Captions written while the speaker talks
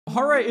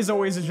Horror is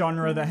always a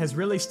genre that has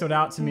really stood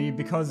out to me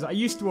because I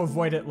used to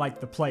avoid it like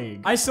the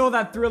plague. I saw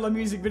that Thriller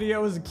music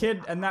video as a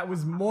kid and that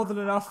was more than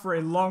enough for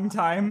a long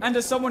time. And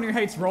as someone who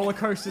hates roller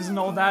coasters and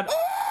all that,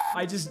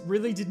 I just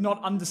really did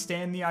not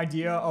understand the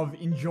idea of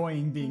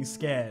enjoying being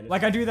scared.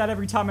 Like, I do that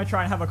every time I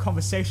try and have a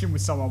conversation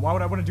with someone. Why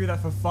would I want to do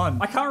that for fun?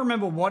 I can't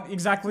remember what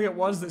exactly it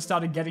was that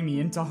started getting me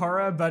into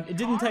horror, but it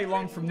didn't take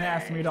long from there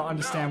for me to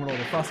understand what all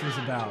the fuss was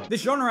about.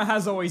 This genre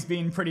has always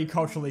been pretty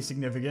culturally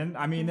significant.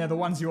 I mean, they're the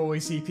ones you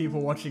always see people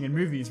watching in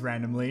movies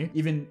randomly.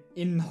 Even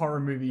in horror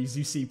movies,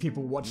 you see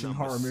people watching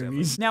horror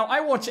movies. Now,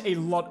 I watch a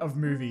lot of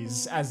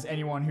movies, as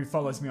anyone who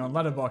follows me on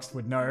Letterboxd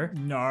would know.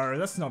 No,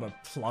 that's not a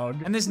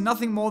plug. And there's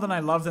nothing more than I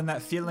love than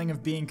that feeling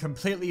of being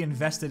completely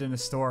invested in a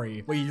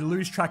story, where you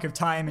lose track of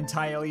time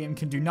entirely and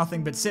can do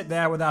nothing but sit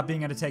there without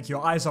being able to take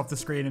your eyes off the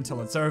screen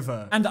until it's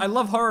over. And I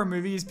love horror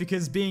movies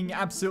because being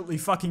absolutely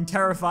fucking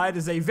terrified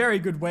is a very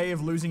good way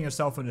of losing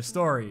yourself in a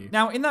story.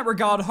 Now, in that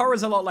regard, horror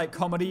is a lot like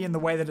comedy in the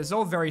way that it's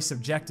all very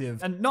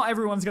subjective, and not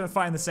everyone's gonna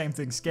find the same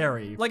thing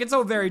scary. Like, it's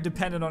all very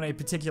dependent on a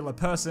particular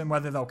person,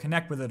 whether they'll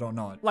connect with it or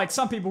not. Like,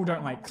 some people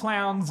don't like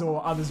clowns,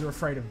 or others are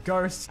afraid of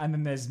ghosts, and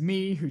then there's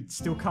me, who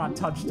still can't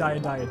touch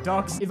Dire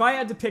Docs. If I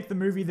had to pick the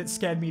movie that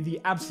scared me the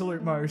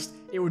absolute most,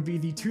 it would be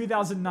the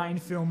 2009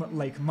 film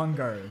Lake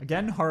Mungo.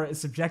 Again, horror is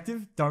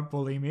subjective, don't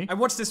bully me. I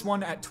watched this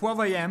one at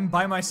 12 AM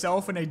by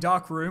myself in a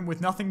dark room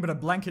with nothing but a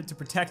blanket to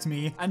protect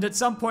me, and at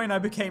some point I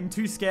became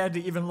too scared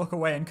to even look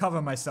away and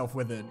cover myself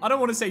with it. I don't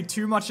want to say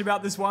too much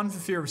about this one for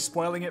fear of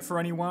spoiling it for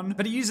anyone,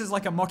 but it uses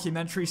like a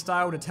mockumentary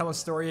style to tell a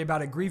story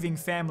about a grieving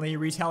family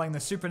retelling the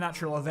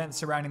supernatural events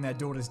surrounding their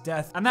daughter's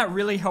death, and that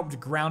really helped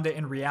ground it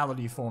in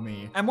reality for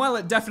me. And while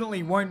it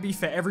definitely won't be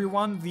for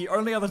everyone, the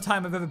only other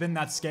time I've ever been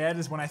that scared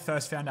is when I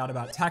first found out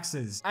about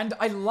taxes. And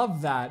I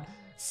love that.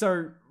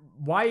 So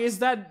why is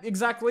that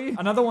exactly?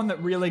 Another one that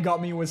really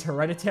got me was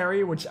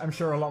Hereditary, which I'm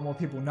sure a lot more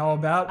people know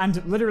about.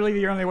 And literally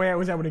the only way I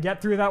was able to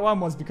get through that one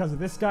was because of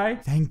this guy.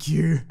 Thank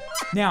you.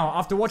 Now,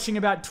 after watching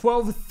about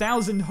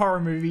 12,000 horror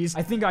movies,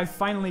 I think I've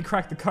finally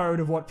cracked the code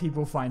of what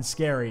people find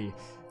scary.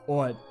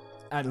 Or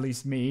at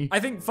least me. I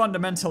think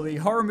fundamentally,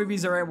 horror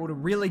movies are able to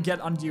really get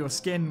under your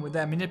skin with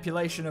their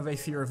manipulation of a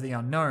fear of the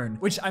unknown,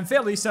 which I'm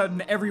fairly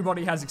certain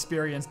everybody has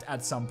experienced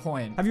at some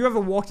point. Have you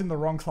ever walked in the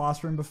wrong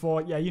classroom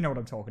before? Yeah, you know what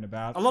I'm talking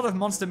about. A lot of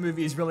monster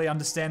movies really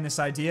understand this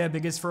idea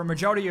because for a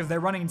majority of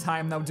their running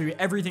time, they'll do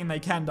everything they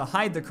can to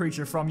hide the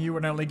creature from you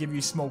and only give you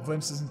small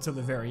glimpses until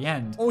the very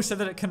end. Also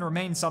that it can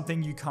remain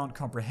something you can't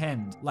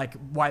comprehend, like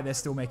why they're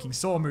still making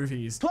Saw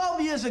movies.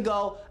 12 years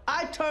ago,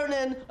 I turned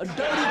in a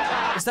dirty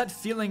cat. It's that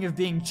feeling of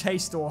being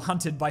chased or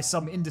hunted by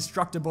some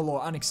indestructible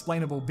or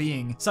unexplainable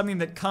being, something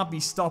that can't be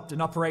stopped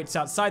and operates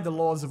outside the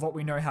laws of what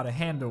we know how to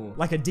handle,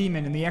 like a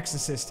demon in The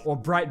Exorcist, or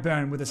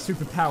Brightburn with a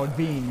superpowered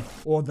being,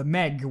 or the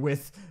Meg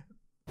with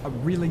a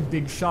really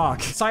big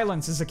shark.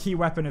 Silence is a key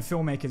weapon of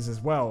filmmakers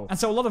as well. And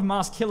so a lot of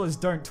masked killers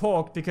don't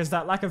talk because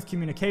that lack of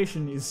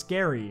communication is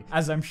scary,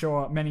 as I'm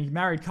sure many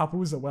married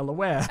couples are well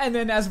aware. And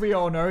then as we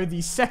all know,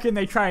 the second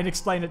they try and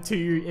explain it to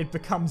you, it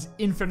becomes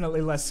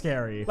infinitely less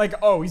scary. Like,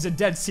 oh, he's a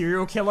dead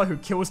serial killer who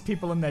kills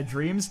people in their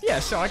dreams?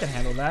 Yeah, sure, I can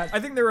handle that. I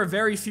think there are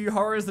very few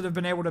horrors that have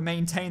been able to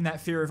maintain that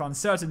fear of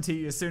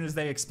uncertainty as soon as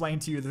they explain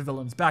to you the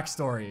villain's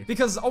backstory.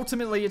 Because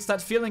ultimately, it's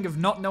that feeling of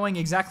not knowing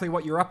exactly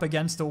what you're up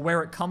against or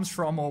where it comes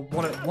from or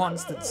what it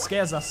wants that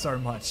scares us so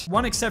much.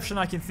 One exception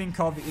I can think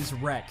of is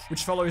Wreck,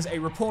 which follows a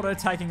reporter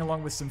tagging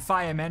along with some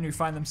firemen who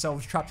find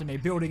themselves trapped in a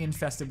building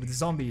infested with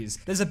zombies.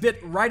 There's a bit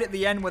right at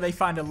the end where they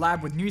find a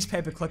lab with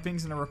newspaper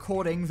clippings and a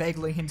recording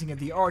vaguely hinting at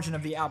the origin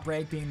of the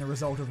outbreak being the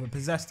result of a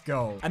possessed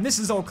girl. And this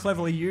is all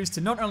cleverly used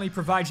to not only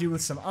provide you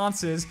with some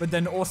answers, but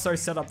then also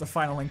set up the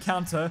final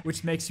encounter,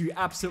 which makes you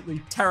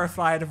absolutely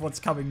terrified of what's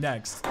coming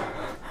next.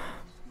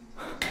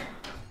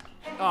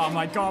 Oh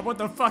my god, what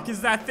the fuck is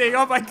that thing?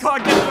 Oh my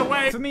god, get it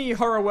away! For me,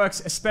 horror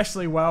works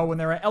especially well when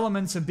there are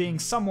elements of being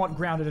somewhat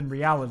grounded in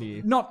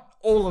reality. Not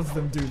all of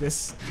them do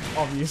this,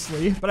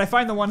 obviously, but I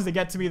find the ones that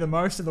get to me the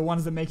most are the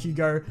ones that make you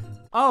go,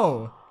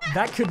 oh,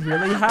 that could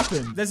really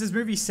happen. There's this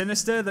movie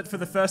Sinister that for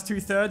the first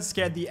 2/3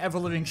 scared the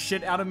ever-living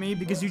shit out of me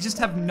because you just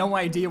have no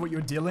idea what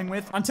you're dealing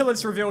with until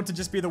it's revealed to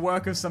just be the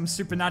work of some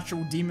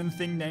supernatural demon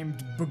thing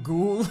named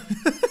Bagul.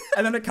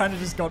 And then it kind of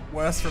just got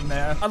worse from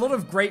there. A lot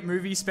of great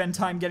movies spend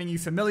time getting you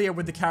familiar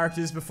with the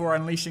characters before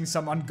unleashing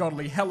some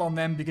ungodly hell on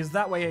them because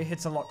that way it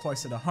hits a lot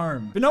closer to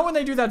home. But not when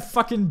they do that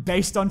fucking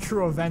based on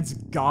true events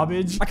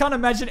garbage. I can't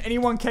imagine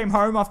anyone came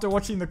home after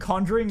watching The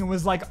Conjuring and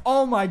was like,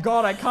 oh my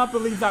god, I can't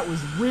believe that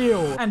was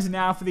real. And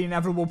now for the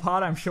inevitable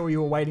part I'm sure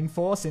you were waiting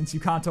for, since you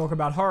can't talk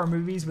about horror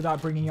movies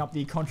without bringing up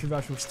the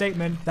controversial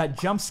statement that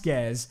jump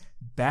scares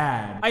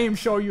bad. I am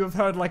sure you have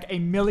heard like a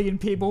million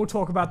people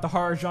talk about the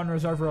horror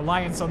genre's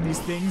over-reliance on these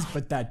things,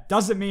 but that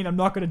doesn't mean I'm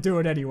not gonna do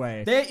it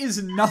anyway. There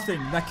is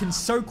nothing that can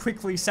so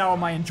quickly sour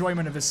my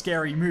enjoyment of a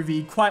scary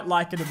movie quite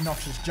like an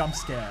obnoxious jump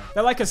scare.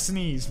 They're like a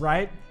sneeze,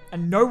 right?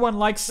 And no one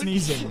likes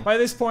sneezing. By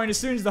this point, as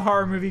soon as the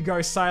horror movie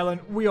goes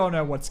silent, we all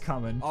know what's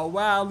coming. Oh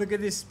wow, look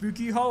at this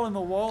spooky hole in the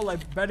wall. I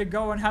better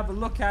go and have a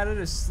look at it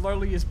as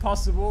slowly as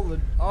possible.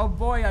 And oh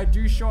boy, I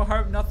do sure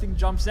hope nothing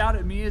jumps out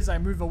at me as I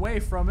move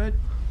away from it.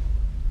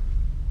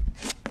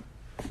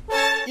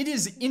 It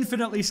is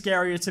infinitely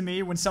scarier to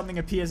me when something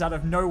appears out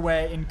of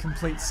nowhere in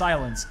complete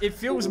silence. It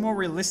feels more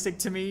realistic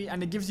to me,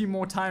 and it gives you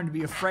more time to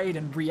be afraid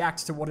and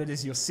react to what it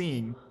is you're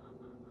seeing.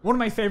 One of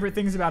my favorite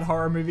things about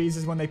horror movies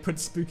is when they put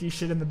spooky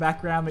shit in the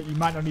background that you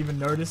might not even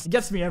notice. It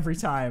gets me every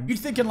time. You'd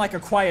think in like a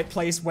quiet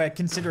place where,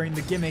 considering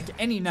the gimmick,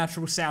 any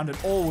natural sound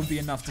at all would be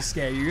enough to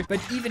scare you,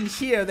 but even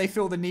here they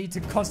feel the need to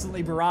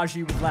constantly barrage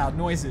you with loud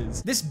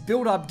noises. This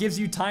build-up gives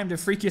you time to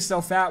freak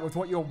yourself out with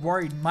what you're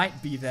worried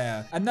might be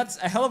there. And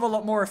that's a hell of a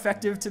lot more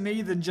effective to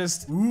me than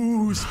just,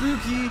 ooh,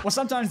 spooky. Or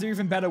sometimes they're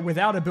even better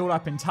without a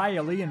build-up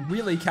entirely and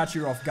really catch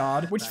you off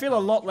guard, which feel a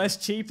lot less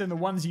cheap than the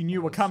ones you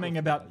knew were coming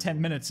about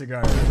 10 minutes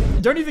ago.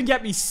 Don't even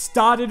get me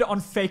started on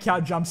fake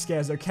out jump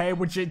scares, okay?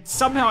 Which is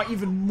somehow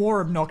even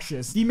more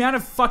obnoxious. The amount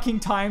of fucking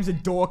times a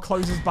door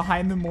closes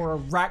behind them or a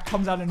rat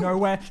comes out of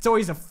nowhere. It's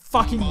always a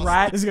fucking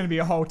rat. This is gonna be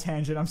a whole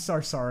tangent. I'm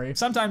so sorry.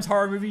 Sometimes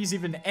horror movies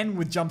even end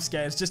with jump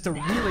scares just to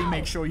really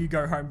make sure you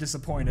go home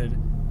disappointed.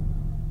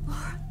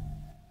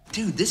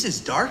 Dude, this is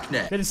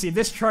darknet. Better see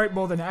this trope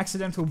more than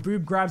accidental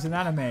boob grabs in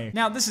anime.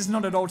 Now, this is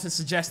not at all to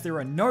suggest there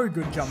are no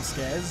good jump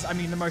scares. I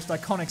mean, the most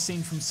iconic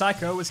scene from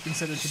Psycho is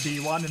considered to be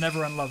one, and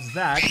everyone loves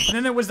that. And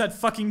then there was that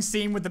fucking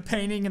scene with the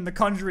painting in The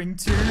Conjuring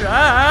 2.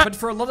 But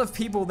for a lot of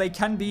people, they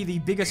can be the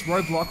biggest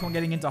roadblock when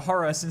getting into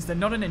horror, since they're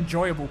not an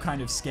enjoyable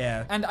kind of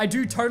scare. And I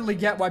do totally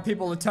get why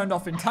people are turned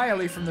off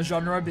entirely from the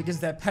genre,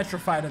 because they're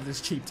petrified of this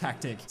cheap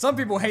tactic. Some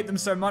people hate them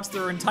so much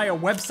there are entire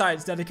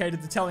websites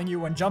dedicated to telling you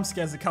when jump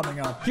scares are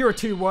coming up. Here are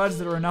two words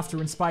that are enough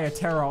to inspire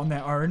terror on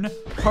their own: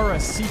 horror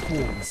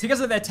sequels. Because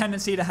of their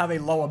tendency to have a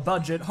lower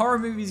budget, horror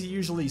movies are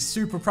usually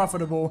super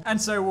profitable,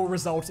 and so will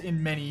result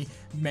in many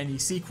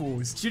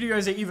sequels.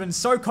 Studios are even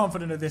so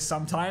confident of this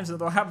sometimes that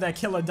they'll have their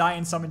killer die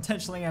in some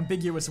intentionally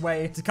ambiguous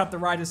way to cut the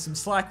writers some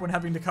slack when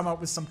having to come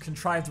up with some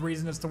contrived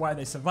reason as to why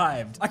they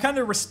survived. I kind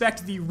of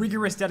respect the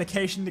rigorous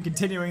dedication to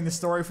continuing the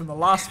story from the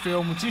last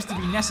film, which used to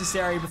be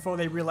necessary before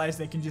they realized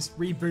they can just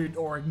reboot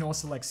or ignore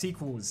select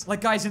sequels. Like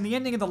guys, in the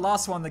ending of the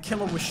last one, the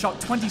killer was shot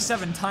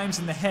 27 times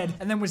in the head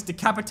and then was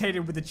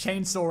decapitated with a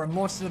chainsaw and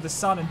launched into the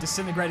sun and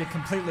disintegrated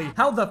completely.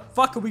 How the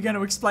fuck are we going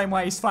to explain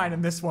why he's fine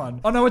in this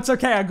one? Oh no, it's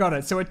okay, I got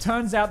it. So it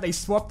turns out they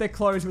swapped their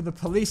clothes with a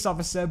police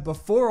officer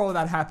before all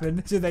that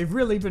happened, so they've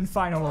really been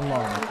fine all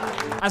along.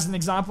 As an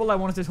example, I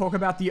wanted to talk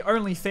about the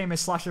only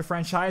famous slasher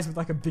franchise with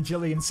like a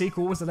bajillion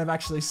sequels that I've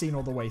actually seen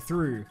all the way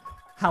through: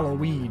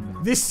 Halloween.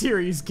 This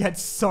series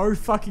gets so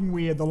fucking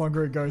weird the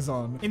longer it goes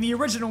on. In the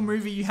original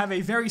movie, you have a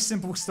very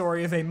simple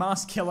story of a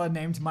masked killer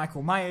named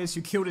Michael Myers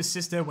who killed his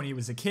sister when he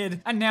was a kid,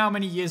 and now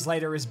many years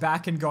later is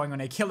back and going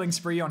on a killing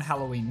spree on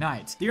Halloween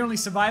night. The only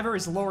survivor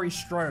is Laurie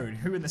Strode,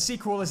 who in the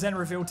sequel is then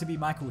revealed to be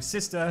Michael's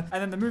sister, and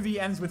then the movie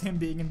ends with him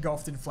being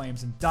engulfed in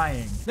flames and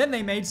dying. Then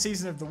they made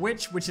Season of the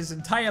Witch, which is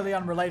entirely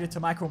unrelated to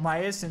Michael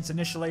Myers, since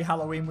initially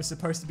Halloween was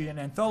supposed to be an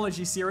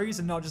anthology series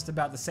and not just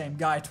about the same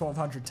guy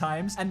 1200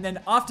 times. And then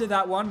after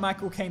that one,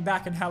 Michael came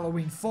back in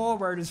Halloween 4,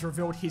 where it is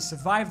revealed he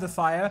survived the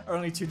fire,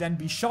 only to then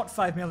be shot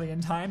 5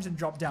 million times and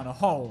drop down a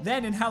hole.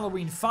 Then in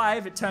Halloween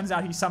 5, it turns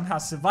out he somehow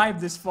survived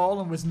this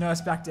fall and was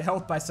nursed back to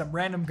health by some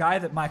random guy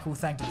that Michael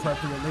thanked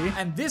appropriately.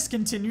 And this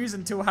continues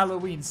until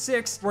Halloween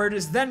 6, where it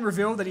is then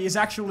revealed that he is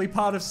actually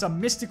part of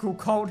some mystical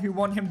cult who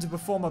want him to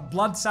perform a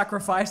blood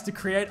sacrifice to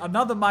create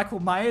another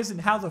Michael Myers,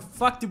 and how the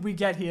fuck did we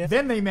get here?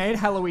 Then they made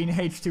Halloween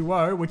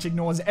H2O, which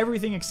ignores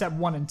everything except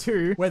 1 and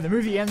 2, where the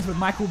movie ends with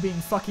Michael being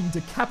fucking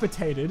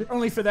decapitated,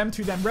 only for them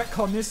to then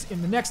retcon this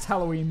in the next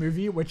Halloween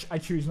movie, which I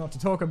choose not to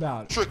talk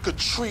about. Trick or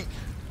treat,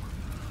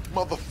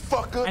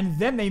 motherfucker. And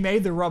then they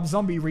made the Rob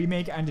Zombie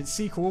remake and its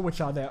sequel,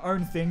 which are their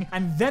own thing.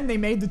 And then they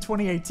made the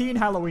 2018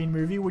 Halloween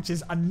movie, which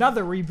is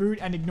another reboot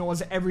and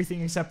ignores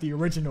everything except the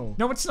original.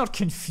 No, it's not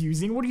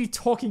confusing. What are you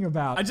talking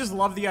about? I just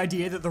love the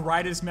idea that the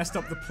writers messed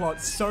up the plot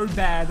so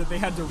bad that they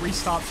had to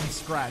restart from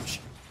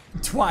scratch.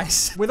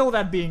 Twice. With all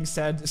that being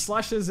said,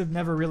 slashers have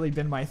never really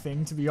been my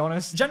thing, to be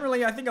honest.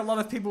 Generally, I think a lot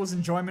of people's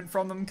enjoyment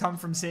from them come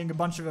from seeing a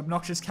bunch of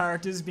obnoxious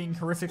characters being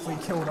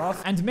horrifically killed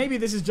off. And maybe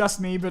this is just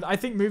me, but I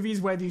think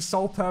movies where the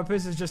sole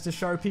purpose is just to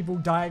show people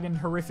dying in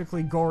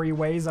horrifically gory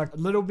ways are a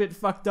little bit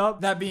fucked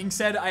up. That being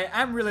said, I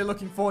am really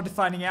looking forward to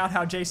finding out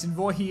how Jason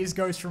Voorhees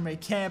goes from a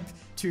camp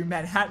to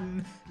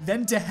Manhattan,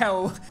 then to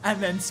hell,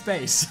 and then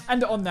space.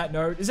 And on that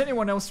note, is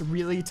anyone else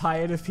really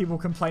tired of people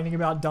complaining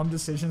about dumb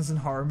decisions in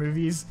horror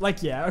movies?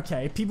 Like, yeah,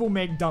 okay, people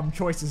make dumb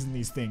choices in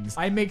these things.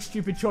 I make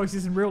stupid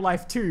choices in real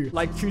life too,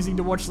 like choosing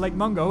to watch Lake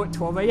Mungo at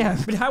 12 a.m.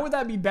 But how would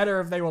that be better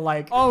if they were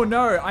like, oh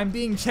no, I'm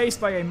being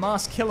chased by a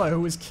masked killer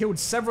who has killed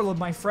several of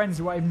my friends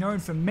who I've known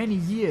for many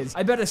years.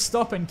 I better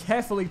stop and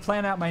carefully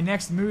plan out my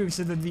next move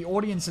so that the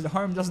audience at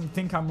home doesn't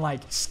think I'm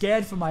like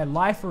scared for my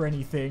life or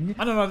anything.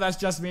 I don't know if that's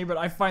just me, but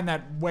I find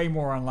that way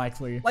more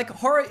unlikely. Like,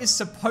 horror is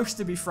supposed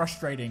to be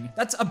frustrating.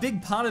 That's a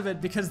big part of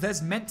it because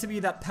there's meant to be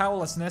that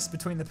powerlessness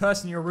between the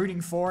person you're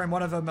rooting for and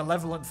whatever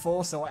malevolent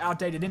force or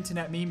outdated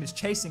internet meme is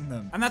chasing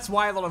them. And that's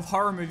why a lot of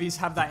horror movies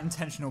have that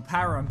intentional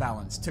power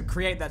imbalance to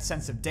create that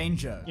sense of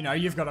danger. You know,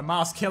 you've got a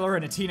masked killer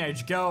and a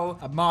teenage girl,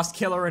 a masked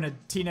killer and a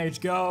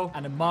teenage girl,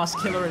 and a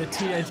masked killer and a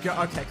teenage girl.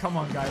 Okay, come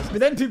on, guys. But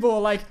then people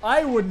are like,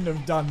 I wouldn't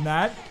have done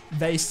that,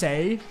 they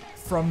say,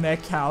 from their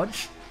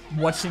couch,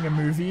 watching a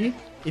movie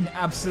in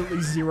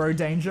absolutely zero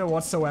danger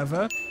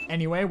whatsoever.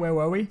 Anyway, where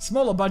were we?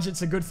 Smaller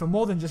budgets are good for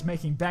more than just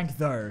making bank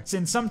though,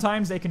 since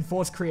sometimes they can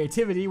force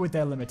creativity with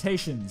their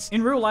limitations.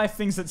 In real life,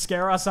 things that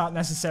scare us aren't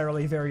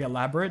necessarily very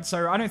elaborate,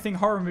 so I don't think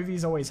horror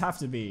movies always have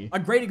to be. A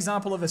great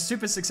example of a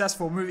super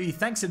successful movie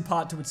thanks in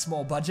part to its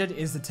small budget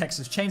is the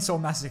Texas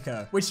Chainsaw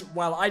Massacre, which,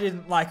 while I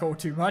didn't like all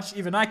too much,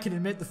 even I can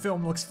admit the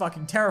film looks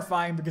fucking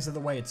terrifying because of the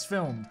way it's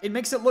filmed. It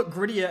makes it look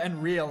grittier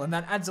and real, and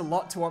that adds a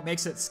lot to what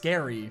makes it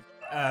scary.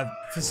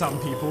 For some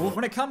people.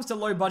 When it comes to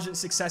low budget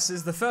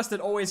successes, the first that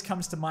always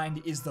comes to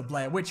mind is the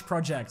Blair Witch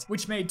Project,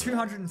 which made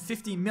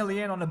 $250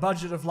 million on a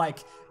budget of like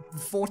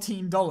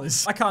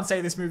 $14. I can't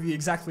say this movie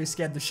exactly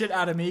scared the shit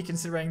out of me,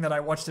 considering that I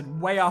watched it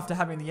way after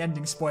having the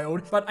ending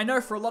spoiled, but I know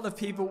for a lot of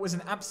people it was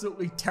an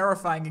absolutely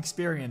terrifying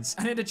experience,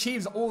 and it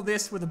achieves all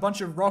this with a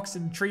bunch of rocks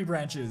and tree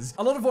branches.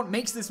 A lot of what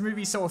makes this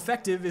movie so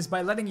effective is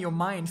by letting your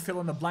mind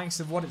fill in the blanks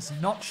of what it's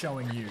not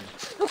showing you.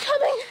 I'm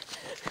coming!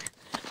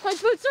 My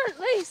boots aren't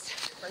laced!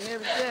 Yeah.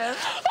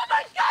 Oh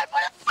my god,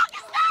 what the fuck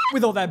is that?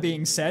 With all that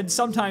being said,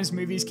 sometimes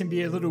movies can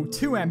be a little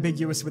too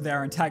ambiguous with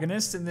their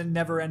antagonists and then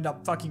never end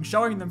up fucking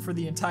showing them for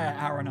the entire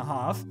hour and a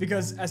half,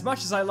 because as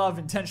much as I love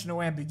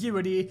intentional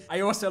ambiguity,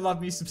 I also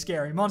love me some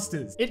scary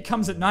monsters. It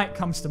Comes at Night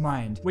comes to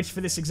mind, which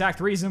for this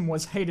exact reason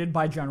was hated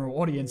by general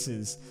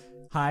audiences.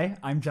 Hi,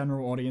 I'm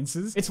general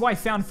audiences. It's why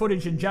found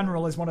footage in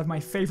general is one of my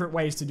favorite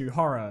ways to do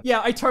horror. Yeah,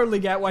 I totally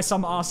get why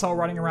some arsehole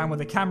running around with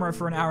a camera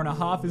for an hour and a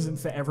half isn't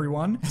for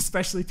everyone,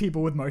 especially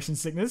people with motion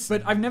sickness,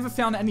 but I've never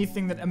found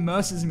anything that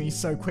immerses me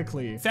so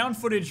quickly. Found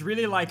footage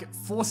really like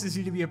forces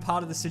you to be a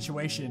part of the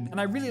situation, and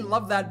I really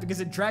love that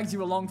because it drags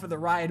you along for the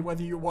ride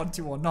whether you want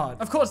to or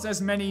not. Of course,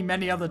 there's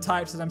many other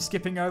types that I'm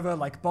skipping over,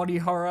 like body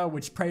horror,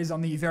 which preys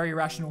on the very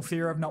rational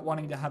fear of not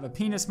wanting to have a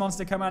penis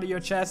monster come out of your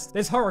chest.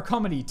 There's horror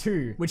comedy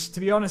too, which to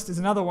be honest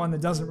is another one that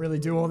doesn't really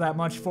do all that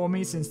much for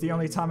me, since the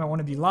only time I want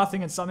to be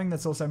laughing at something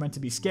that's also meant to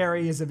be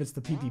scary is if it's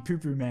the pee-pee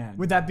poo-poo man.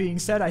 With that being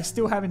said, I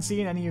still haven't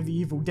seen any of the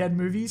Evil Dead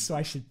movies, so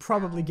I should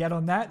probably get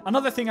on that.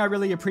 Another thing I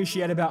really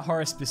appreciate about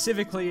horror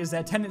specifically is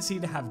their tendency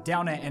to have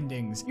downer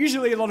endings.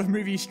 Usually a lot of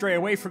movies stray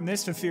away from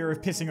this for fear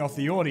of pissing off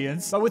the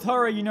audience, but with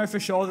horror you know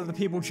for sure that the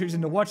people choosing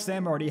to watch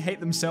them already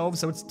hate themselves,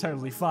 so it's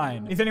totally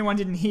fine. If anyone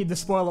didn't heed the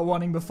spoiler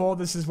warning before,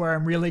 this is where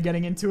I'm really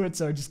getting into it,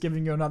 so just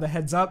giving you another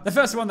heads up. The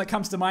first one that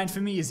comes to mind for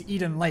me is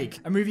Eden Lake,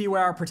 a movie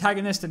where our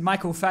protagonist and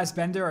Michael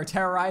Fassbender are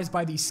terrorized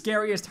by the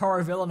scariest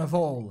horror villain of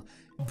all,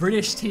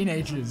 British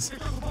teenagers.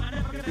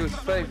 Do us a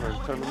favor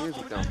and turn the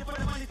music down.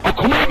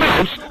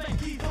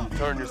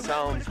 Turn your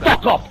sounds down.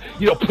 Fuck off,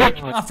 you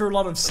prick! After a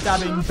lot of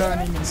stabbing,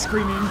 burning, and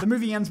screaming, the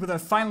movie ends with her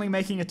finally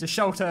making it to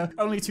shelter,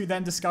 only to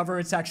then discover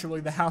it's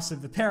actually the house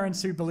of the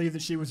parents who believe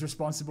that she was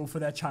responsible for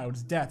their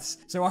child's deaths.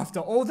 So after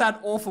all that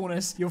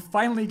awfulness, you're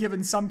finally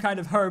given some kind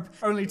of hope,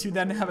 only to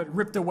then have it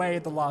ripped away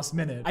at the last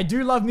minute. I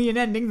do love me an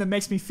ending that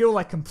makes me feel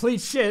like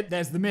complete shit.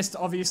 There's The Mist,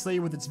 obviously,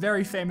 with its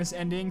very famous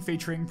ending,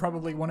 featuring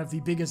probably one of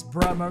the biggest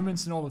bruh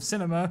moments in all of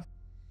cinema.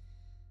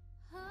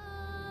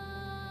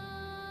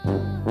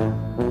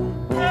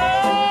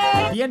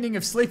 The ending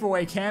of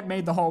Sleepaway Camp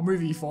made the whole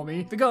movie for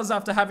me, because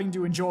after having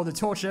to endure the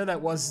torture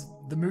that was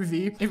the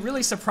movie, it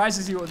really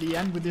surprises you at the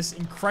end with this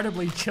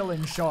incredibly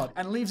chilling shot,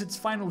 and leaves its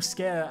final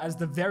scare as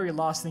the very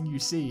last thing you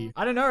see.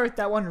 I don't know,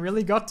 that one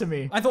really got to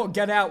me. I thought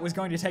Get Out was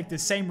going to take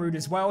this same route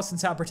as well,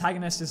 since our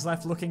protagonist is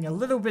left looking a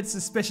little bit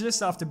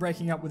suspicious after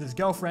breaking up with his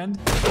girlfriend,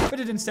 but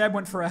it instead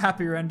went for a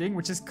happier ending,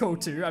 which is cool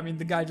too. I mean,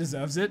 the guy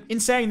deserves it. In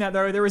saying that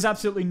though, there is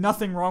absolutely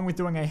nothing wrong with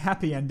doing a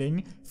happy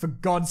ending, for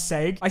God's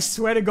sake. I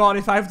swear to God,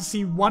 if I have to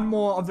see one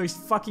more of those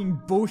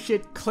fucking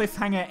bullshit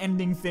cliffhanger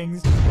ending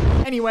things.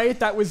 Anyway,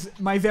 that was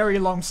my very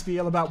long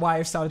spiel about why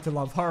I've started to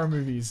love horror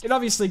movies. It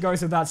obviously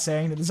goes without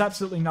saying that there's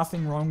absolutely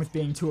nothing wrong with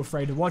being too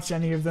afraid to watch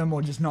any of them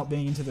or just not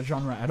being into the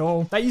genre at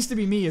all. That used to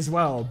be me as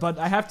well, but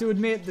I have to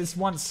admit this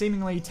once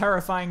seemingly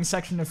terrifying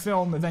section of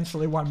film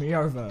eventually won me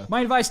over.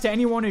 My advice to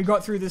anyone who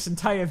got through this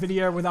entire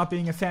video without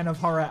being a fan of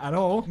horror at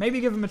all, maybe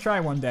give them a try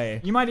one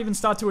day. You might even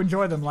start to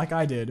enjoy them like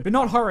I did, but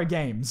not horror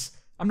games.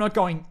 I'm not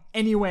going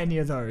anywhere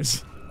near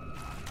those.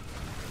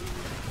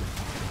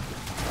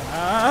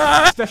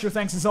 Special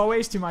thanks as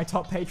always to my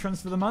top patrons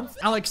for the month: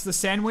 Alex the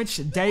Sandwich,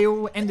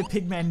 Dale, Ender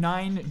Pigman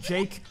 9,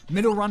 Jake,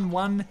 Middle Run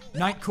 1,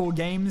 Nightcore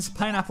Games,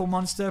 Pineapple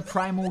Monster,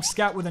 Primal,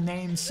 Scout with a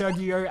Name,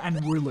 Sergio, and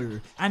Wulu.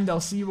 And I'll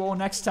see you all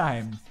next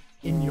time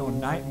in your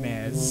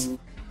nightmares.